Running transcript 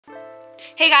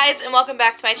Hey guys, and welcome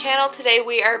back to my channel. Today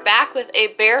we are back with a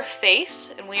bare face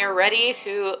and we are ready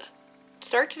to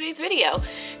start today's video.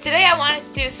 Today I wanted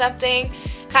to do something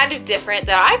kind of different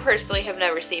that I personally have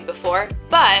never seen before,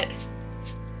 but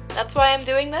that's why I'm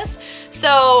doing this.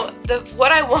 So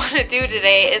what I want to do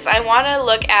today is I want to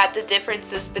look at the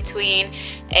differences between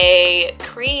a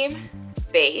cream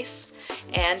base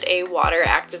and a water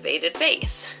activated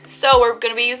base. So we're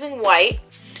going to be using white.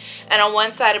 And on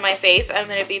one side of my face, I'm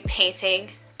going to be painting,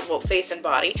 well, face and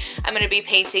body, I'm going to be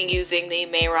painting using the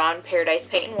Mehron Paradise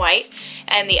Paint in white.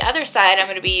 And the other side, I'm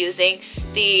going to be using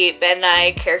the Ben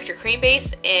Nye Character Cream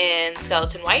Base in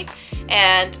Skeleton White.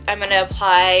 And I'm going to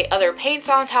apply other paints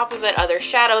on top of it, other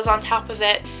shadows on top of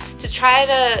it, to try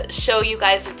to show you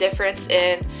guys the difference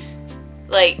in,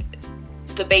 like,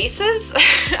 the bases.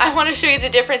 I want to show you the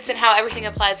difference in how everything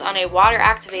applies on a water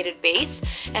activated base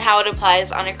and how it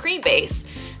applies on a cream base.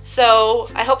 So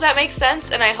I hope that makes sense,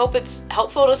 and I hope it's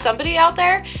helpful to somebody out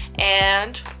there,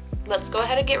 and let's go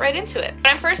ahead and get right into it.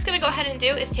 What I'm first going to go ahead and do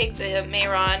is take the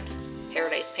Mehron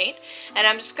Paradise Paint, and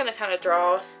I'm just going to kind of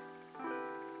draw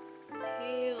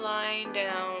a line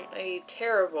down, a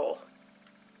terrible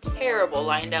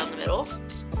line down the middle,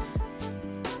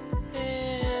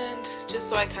 and just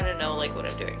so I kind of know like what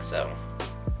I'm doing. So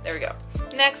there we go.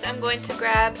 Next, I'm going to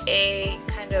grab a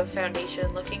kind of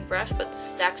foundation looking brush, but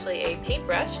this is actually a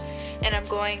paintbrush, and I'm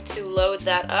going to load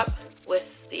that up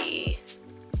with the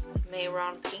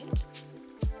Mehron paint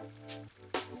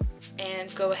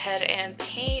and go ahead and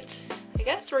paint. I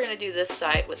guess we're going to do this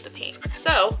side with the paint.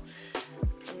 So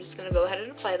I'm just going to go ahead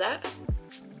and apply that.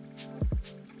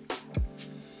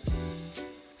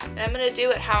 And I'm going to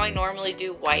do it how I normally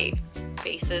do white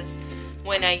bases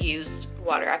when I used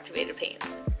water activated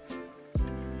paints.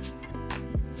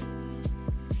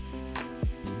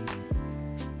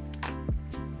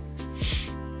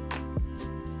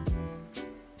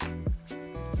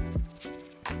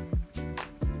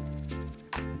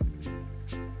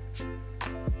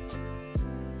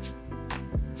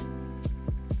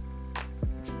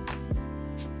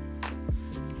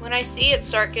 When I see it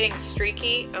start getting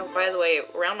streaky, oh, by the way,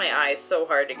 around my eye is so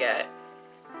hard to get.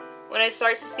 When I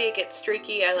start to see it get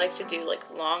streaky, I like to do like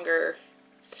longer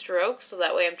strokes, so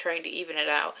that way I'm trying to even it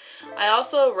out. I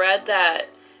also read that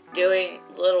doing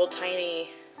little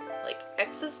tiny like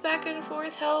X's back and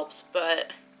forth helps,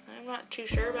 but I'm not too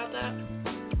sure about that.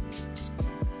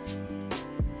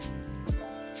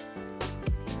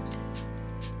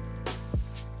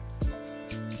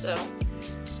 So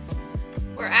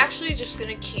we're actually just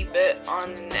gonna keep it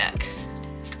on the neck,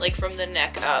 like from the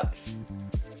neck up,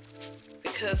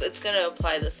 because it's gonna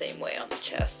apply the same way on the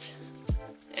chest.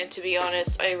 And to be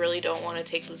honest, I really don't want to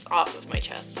take this off of my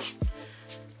chest.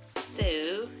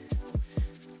 So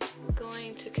I'm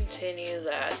going to continue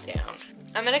that down.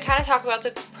 I'm gonna kind of talk about the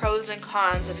pros and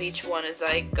cons of each one as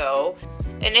I go.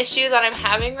 An issue that I'm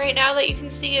having right now that you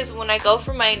can see is when I go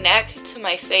from my neck to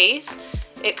my face,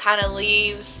 it kind of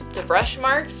leaves the brush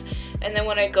marks. And then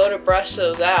when I go to brush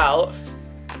those out,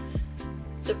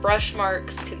 the brush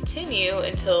marks continue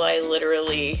until I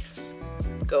literally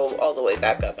go all the way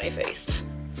back up my face.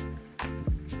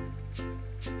 And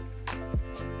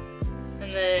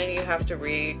then you have to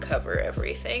recover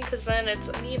everything because then it's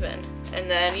uneven. And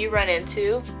then you run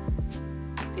into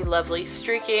the lovely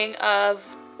streaking of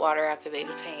water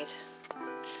activated paint.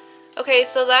 Okay,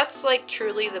 so that's like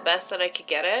truly the best that I could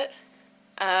get it.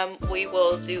 We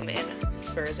will zoom in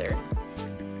further.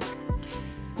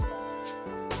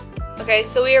 Okay,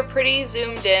 so we are pretty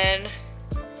zoomed in.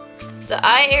 The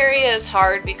eye area is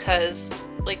hard because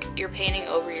like you're painting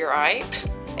over your eye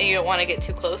and you don't want to get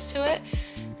too close to it,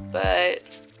 but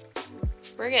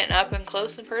we're getting up and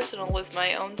close and personal with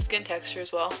my own skin texture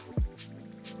as well.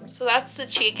 So that's the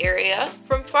cheek area.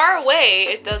 From far away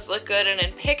it does look good, and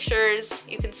in pictures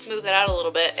you can smooth it out a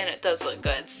little bit and it does look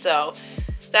good. So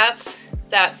that's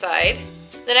that side.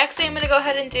 The next thing I'm going to go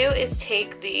ahead and do is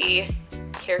take the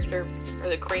character or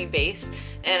the cream base,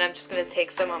 and I'm just going to take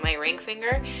some on my ring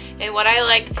finger, and what I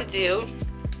like to do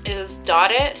is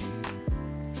dot it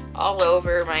all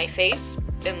over my face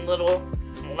in little,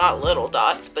 well, not little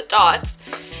dots, but dots,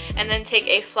 and then take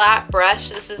a flat brush.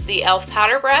 This is the e.l.f.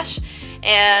 powder brush,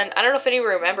 and I don't know if anyone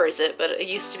remembers it, but it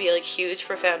used to be like huge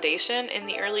for foundation in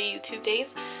the early YouTube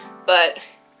days, but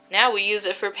now we use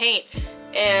it for paint.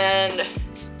 And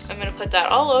I'm going to put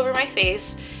that all over my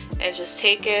face and just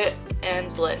take it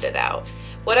and blend it out.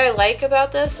 What I like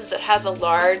about this is it has a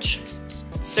large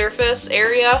surface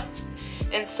area,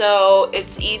 and so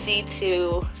it's easy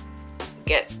to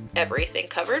get everything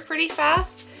covered pretty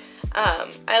fast.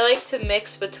 I like to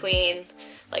mix between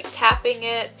like tapping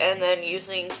it and then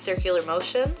using circular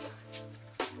motions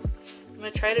I'm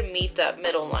gonna try to meet that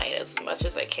middle line as much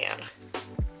as I can.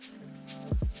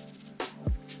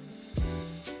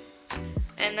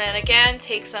 And then again,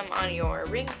 take some on your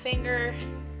ring finger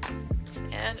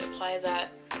and apply that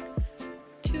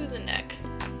to the neck.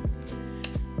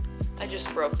 I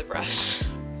just broke the brush.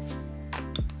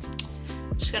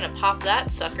 Just gonna pop that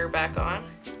sucker back on.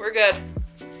 We're good.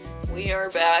 We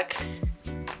are back.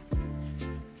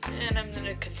 And I'm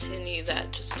gonna continue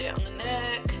that just down the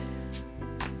neck.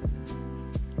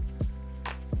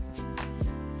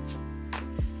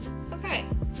 Okay.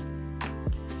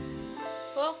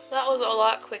 Well, that was a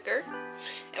lot quicker.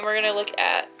 And we're gonna look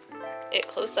at it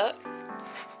close up.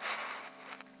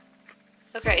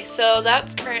 Okay, so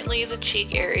that's currently the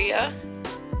cheek area.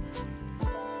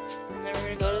 And then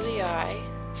we're gonna go to the eye,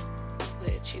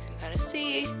 which you can kind of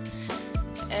see.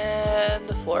 And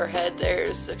the forehead,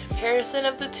 there's a comparison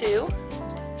of the two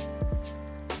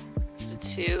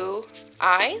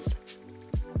eyes.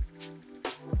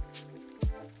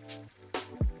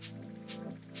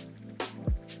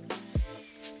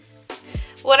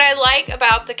 What I like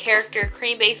about the character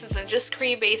cream bases and just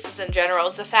cream bases in general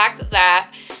is the fact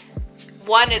that,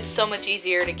 one, it's so much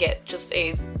easier to get just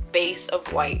a base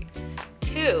of white.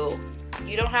 Two,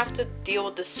 you don't have to deal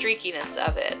with the streakiness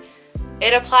of it.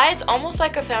 It applies almost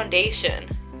like a foundation,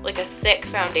 like a thick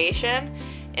foundation,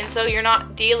 and so you're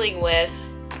not dealing with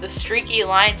the streaky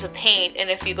lines of paint, and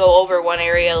if you go over one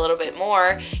area a little bit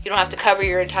more, you don't have to cover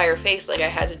your entire face like I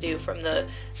had to do from the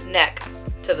neck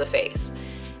to the face.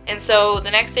 And so the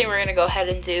next thing we're going to go ahead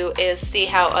and do is see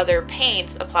how other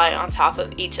paints apply on top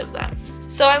of each of them.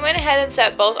 So I went ahead and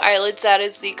set both eyelids. That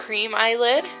is the cream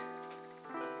eyelid,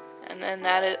 and then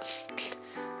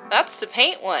that's the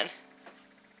paint one.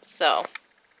 So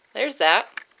there's that.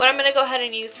 What I'm going to go ahead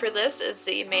and use for this is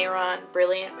the Mehron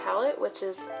Brilliant palette, which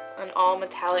is an all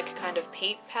metallic kind of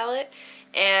paint palette.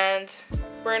 And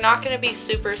we're not going to be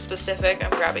super specific. I'm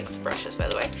grabbing some brushes, by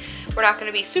the way. We're not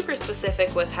going to be super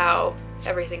specific with how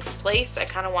everything's placed. I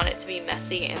kind of want it to be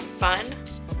messy and fun.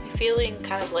 I'm feeling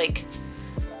kind of like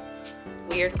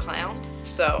weird clown,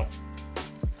 so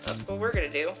that's what we're going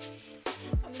to do.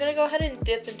 I'm going to go ahead and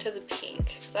dip into the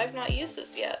pink because I've not used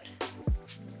this yet.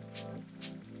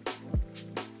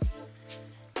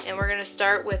 And we're going to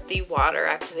start with the water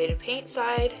activated paint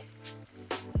side.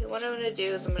 And what I'm going to do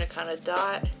is I'm going to kind of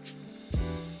dot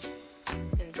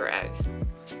and drag.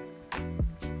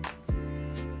 And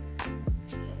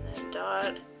then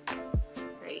dot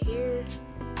right here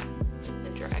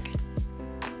and drag.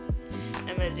 And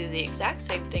I'm going to do the exact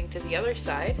same thing to the other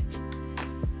side.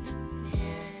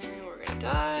 And we're going to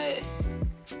dot.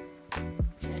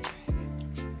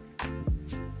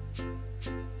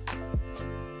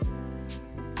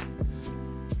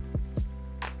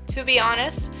 To be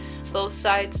honest, both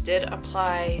sides did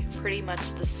apply pretty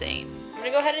much the same. I'm going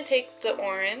to go ahead and take the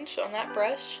orange on that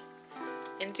brush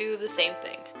and do the same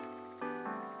thing.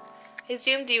 I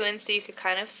zoomed you in so you could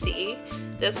kind of see.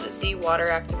 This is the water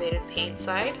activated paint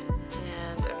side.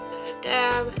 And I'm going to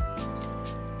dab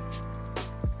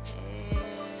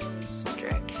and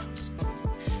drag down.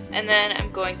 And then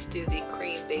I'm going to do the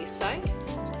cream base side.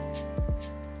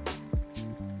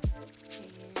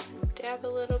 And dab a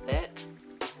little bit.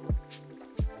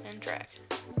 Drag.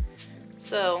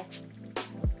 So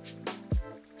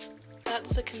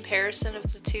that's the comparison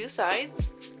of the two sides.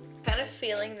 Kind of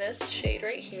feeling this shade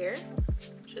right here,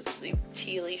 just the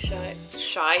tealy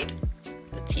shade,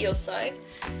 the teal side,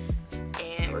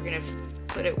 and we're gonna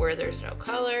put it where there's no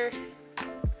color.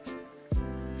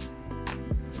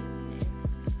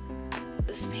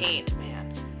 This paint,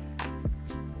 man,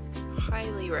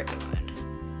 highly recommend.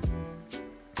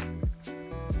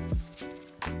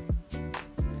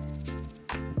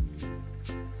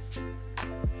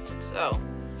 So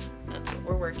that's what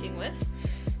we're working with.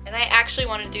 And I actually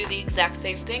want to do the exact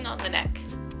same thing on the neck.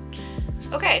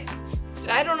 Okay,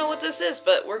 I don't know what this is,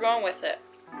 but we're going with it.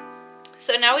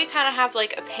 So now we kind of have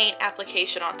like a paint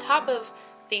application on top of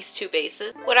these two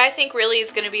bases. What I think really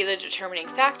is going to be the determining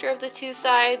factor of the two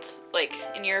sides, like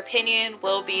in your opinion,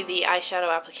 will be the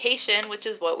eyeshadow application, which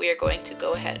is what we are going to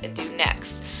go ahead and do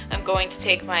next. I'm going to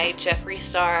take my Jeffree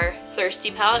Star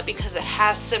Thirsty palette because it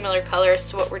has similar colors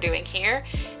to what we're doing here,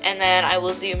 and then I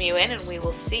will zoom you in and we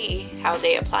will see how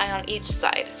they apply on each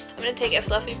side. I'm going to take a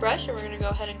fluffy brush and we're going to go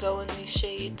ahead and go in the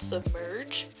shade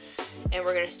Submerge, and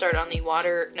we're going to start on the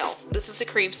water, no, this is the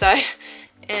cream side,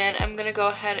 and I'm going to go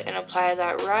ahead and apply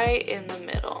that right in the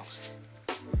middle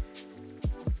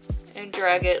and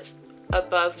drag it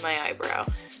above my eyebrow,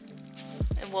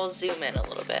 and we'll zoom in a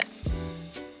little bit.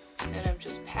 And I'm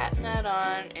just patting that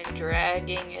on and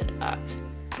dragging it up.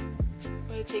 I'm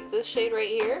going to take this shade right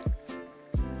here,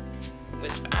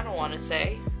 which I don't want to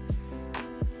say.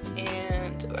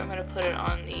 And I'm going to put it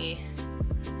on the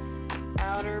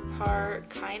outer part,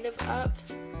 kind of up,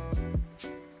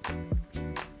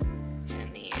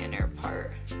 and the inner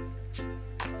part.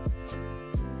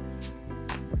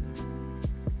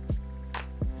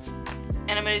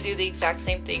 And I'm going to do the exact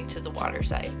same thing to the water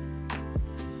side.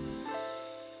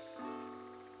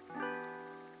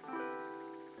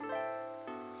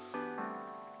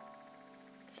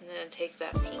 And then take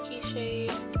that pinky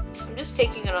shade. I'm just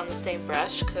taking it on the same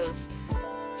brush because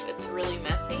it's really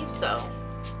messy, so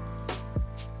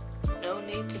no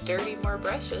need to dirty more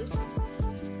brushes.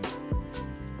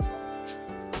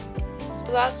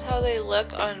 So that's how they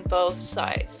look on both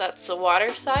sides. That's the water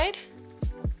side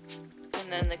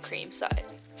and then the cream side.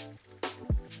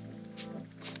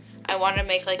 I want to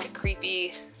make like a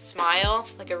creepy smile,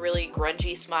 like a really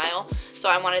grungy smile. So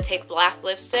I want to take black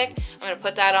lipstick, I'm going to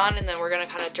put that on, and then we're going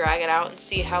to kind of drag it out and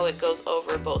see how it goes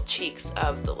over both cheeks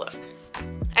of the look.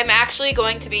 I'm actually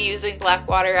going to be using black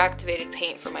water activated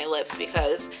paint for my lips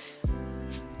because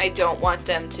I don't want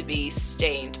them to be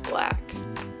stained black.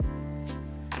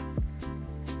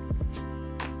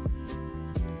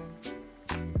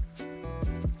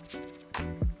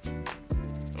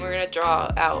 We're going to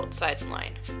draw outside the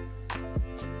line.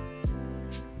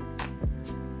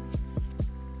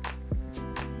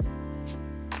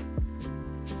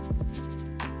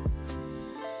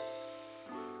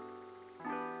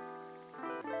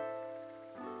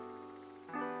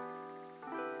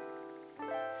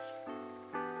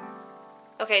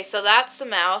 Okay, so that's the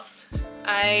mouth.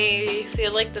 I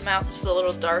feel like the mouth is a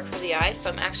little dark for the eye, so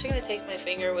I'm actually going to take my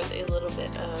finger with a little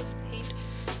bit of paint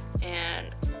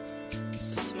and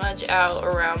smudge out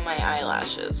around my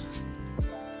eyelashes.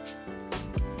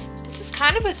 This is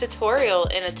kind of a tutorial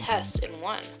and a test in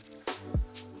one.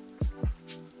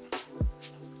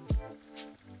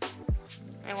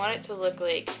 I want it to look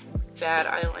like bad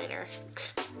eyeliner.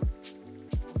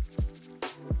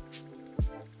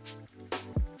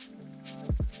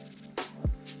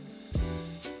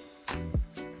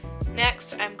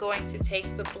 Next, I'm going to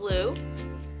take the blue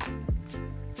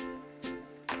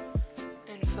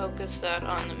and focus that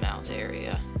on the mouth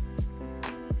area.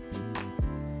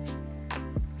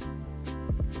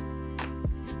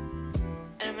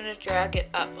 And I'm going to drag it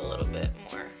up a little bit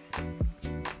more.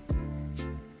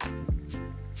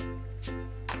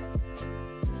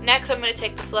 Next, I'm going to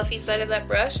take the fluffy side of that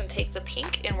brush and take the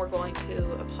pink, and we're going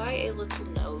to apply a little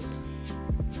nose.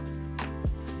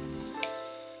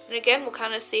 And again, we'll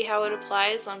kind of see how it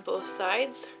applies on both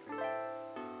sides.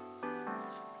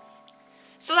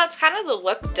 So that's kind of the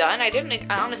look done. I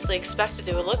didn't honestly expect it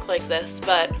to look like this,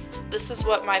 but this is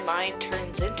what my mind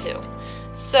turns into.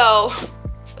 So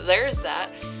there's that.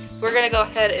 We're going to go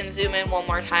ahead and zoom in one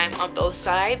more time on both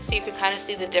sides so you can kind of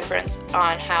see the difference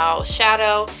on how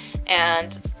shadow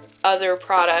and other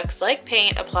products like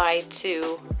paint apply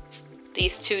to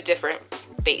these two different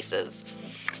bases.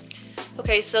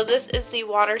 Okay, so this is the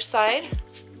water side.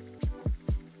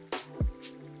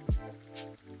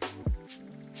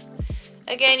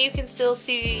 Again, you can still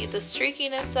see the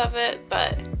streakiness of it,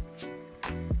 but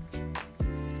I'm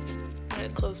going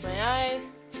to close my eye.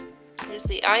 Here's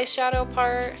the eyeshadow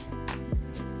part,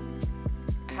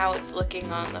 how it's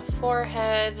looking on the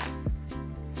forehead.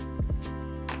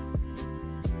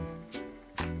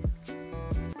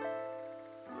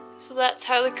 So that's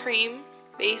how the cream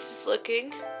base is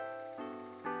looking.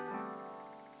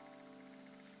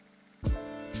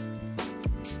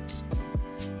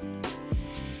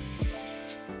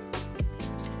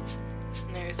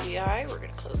 There's the eye. We're going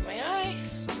to close my eye.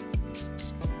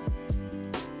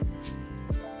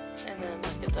 And then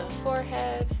look at the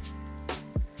forehead.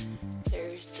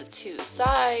 There's the two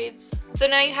sides. So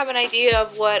now you have an idea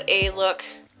of what a look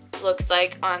looks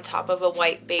like on top of a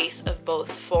white base of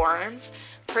both forms.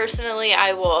 Personally,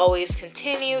 I will always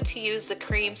continue to use the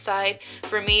cream side.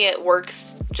 For me, it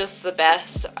works just the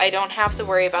best. I don't have to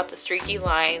worry about the streaky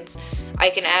lines. I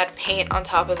can add paint on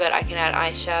top of it, I can add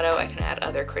eyeshadow, I can add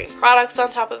other cream products on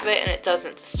top of it, and it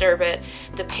doesn't disturb it.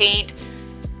 The paint,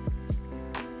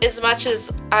 as much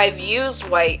as I've used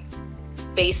white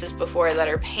bases before that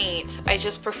are paint, I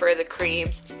just prefer the cream.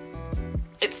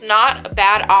 It's not a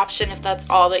bad option if that's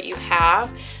all that you have,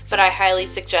 but I highly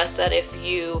suggest that if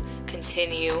you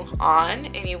continue on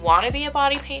and you want to be a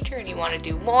body painter and you want to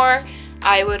do more,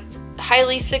 I would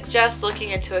highly suggest looking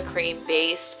into a cream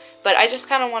base. But I just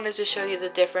kind of wanted to show you the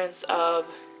difference of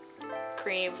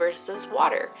cream versus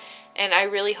water. And I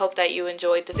really hope that you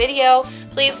enjoyed the video.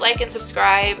 Please like and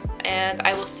subscribe, and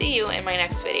I will see you in my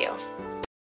next video.